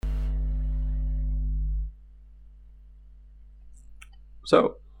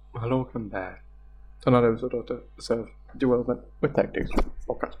So, hello, welcome back to another episode of the Self-Development with Tactics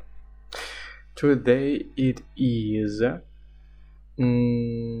podcast. Today it is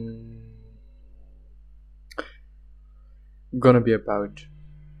gonna be about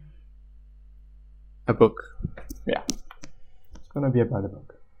a book. Yeah, it's gonna be about a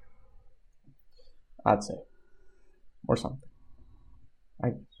book, I'd say, or something.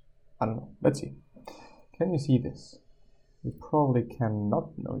 I don't know. Let's see. Can you see this? You probably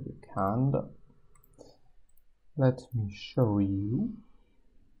cannot. No, you can't. Let me show you.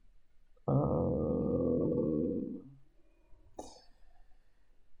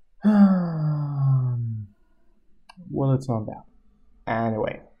 Well, it's not that.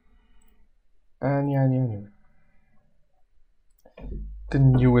 Anyway. The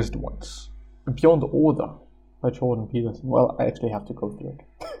newest ones. Beyond Order by Jordan Peterson. Well, I actually have to go through it.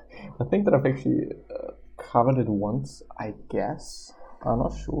 I think that I've actually covered it once, I guess. I'm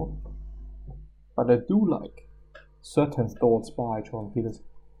not sure. But I do like certain thoughts by Jordan Peterson.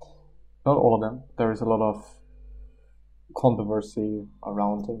 Not all of them. There is a lot of controversy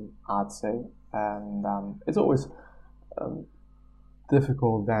around him, I'd say. And it's always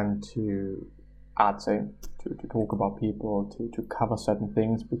difficult then to talk about people, to cover certain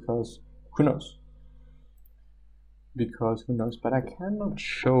things, because who knows? But I cannot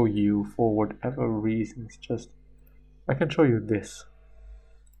show you for whatever reason. It's just, I can show you this.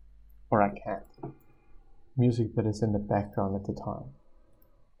 Or I can't. Music that is in the background at the time.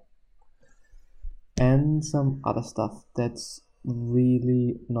 And some other stuff that's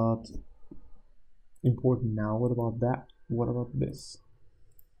really not important now. What about that? What about this?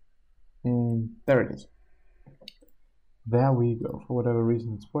 There it is. There we go. For whatever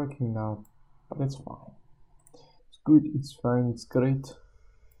reason it's working now, but it's fine. It's good, it's fine, it's great.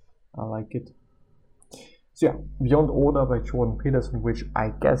 I like it. So yeah, Beyond Order by Jordan Peterson, which I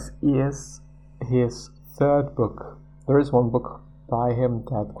guess is his third book. There is one book by him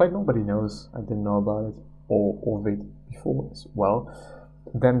that quite nobody knows. I didn't know about it or of it before as well.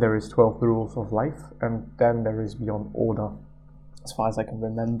 Then there is 12 Rules of Life, and then there is Beyond Order, as far as I can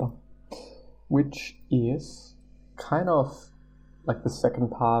remember, which is kind of like the second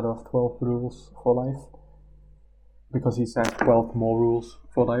part of 12 Rules for Life, because he said 12 more rules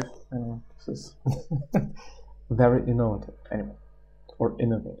for life. This is very innovative, anyway, or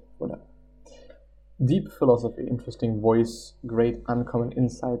innovative, whatever. Deep philosophy, interesting voice, great uncommon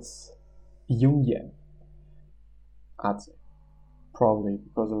insights, Jungian, I'd say. Probably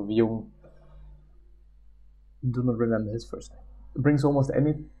because of Jung. Do not remember his first name. It brings almost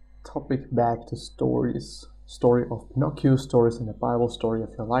any topic back to stories. Story of Pinocchio, stories in the Bible, story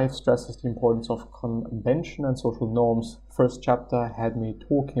of your life, stresses the importance of convention and social norms. First chapter had me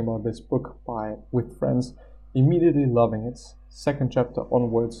talking about this book with friends, immediately loving it. Second chapter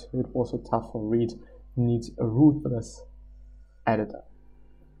onwards, it was a tougher read, needs a ruthless editor.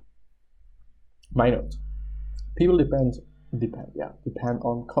 My note. People depend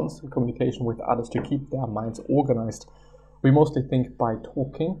on constant communication with others to keep their minds organized. We mostly think by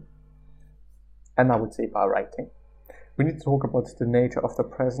talking, and I would say by writing. We need to talk about the nature of the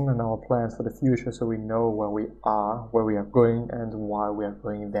present and our plans for the future, so we know where we are going, and why we are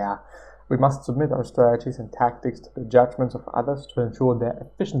going there. We must submit our strategies and tactics to the judgments of others to ensure their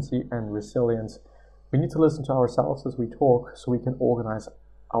efficiency and resilience. We need to listen to ourselves as we talk, so we can organize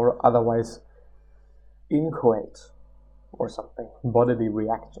our otherwise inchoate or something bodily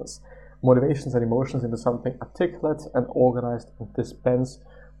reactions, motivations and emotions into something articulate and organized, and dispense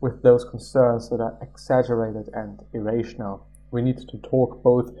with those concerns that are exaggerated and irrational. We need to talk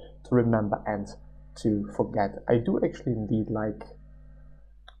both to remember and to forget. I do actually indeed like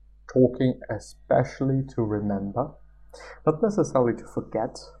talking, especially to remember. Not necessarily to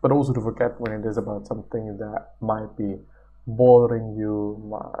forget, but also to forget when it is about something that might be bothering you,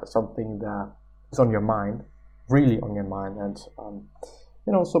 something that is on your mind, really on your mind, and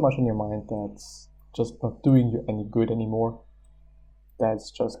so much on your mind that's just not doing you any good anymore.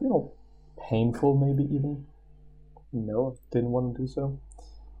 That's just, painful, maybe even. No, didn't want to do so.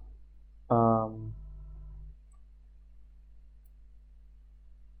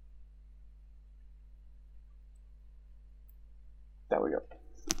 There we go.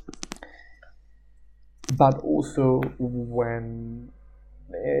 But also, when,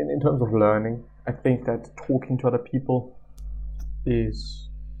 in terms of learning, I think that talking to other people is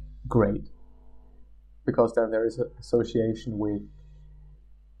great, because then there is an association with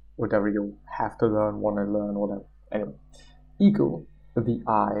whatever you have to learn, want to learn, whatever. Anyway, ego, the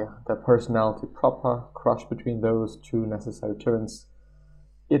I, the personality proper, crushed between those two necessary terms,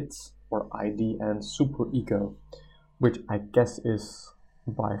 it or ID, and superego, which I guess is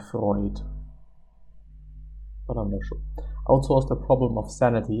by Freud, but I'm not sure. Outsource the problem of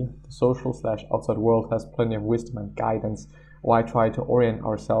sanity. The social/outside world has plenty of wisdom and guidance. Why try to orient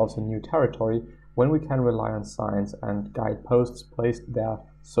ourselves in new territory when we can rely on science and guideposts placed there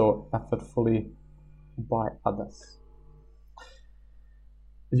so effortfully by others?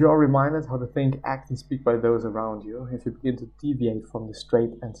 You are reminded how to think, act, and speak by those around you. If you begin to deviate from the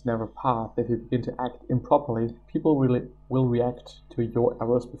straight and narrow path, if you begin to act improperly, people will react to your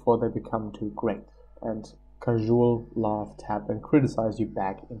errors before they become too great, and casual laugh, tap, and criticize you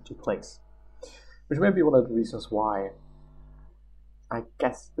back into place. Which may be one of the reasons why I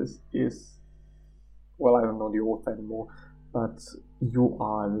guess this is, well, I don't know the author anymore, but you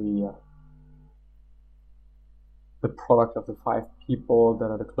are the product of the 5 people that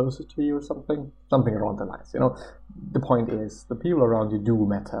are the closest to you or something around the lines. The point is, the people around you do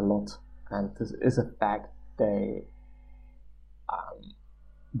matter a lot, and this is a fact. They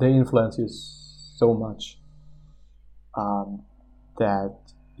influence you so much that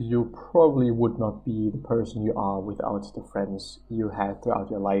you probably would not be the person you are without the friends you had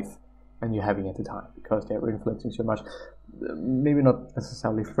throughout your life and you're having at the time, because they are influencing so much. Maybe not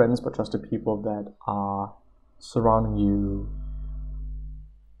necessarily friends, but just the people that are surrounding you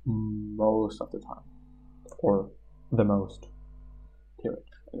most of the time, or the most, period.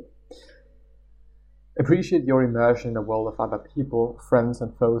 Anyway. Appreciate your immersion in the world of other people, friends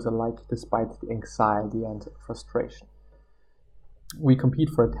and foes alike, despite the anxiety and frustration. We compete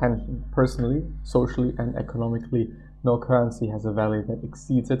for attention. Personally, socially, and economically, no currency has a value that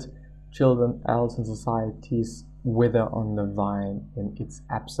exceeds it. Children, else in societies wither on the vine in its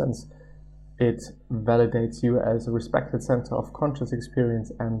absence. It validates you as a respected center of conscious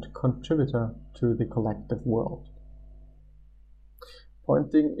experience and contributor to the collective world.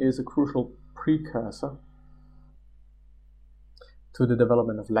 Pointing is a crucial precursor to the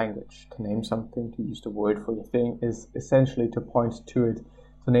development of language. To name something, to use the word for your thing, is essentially to point to it.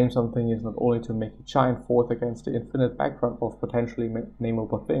 To name something is not only to make it shine forth against the infinite background of potentially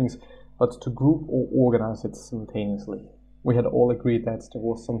nameable things, but to group or organize it simultaneously. We had all agreed that there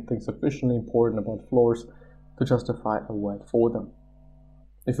was something sufficiently important about floors to justify a word for them.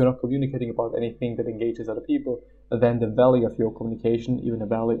 If you're not communicating about anything that engages other people, then the value of your communication, even the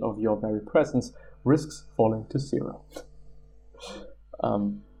value of your very presence, risks falling to zero.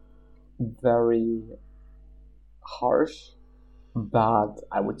 Very harsh, but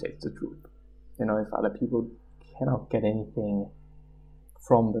I would say it's the truth. If other people cannot get anything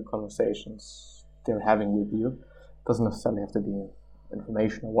from the conversations they're having with you, it doesn't necessarily have to be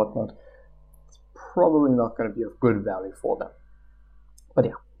information or whatnot, it's probably not going to be of good value for them. But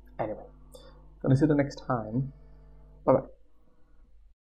yeah, anyway, gonna see you the next time. Bye bye.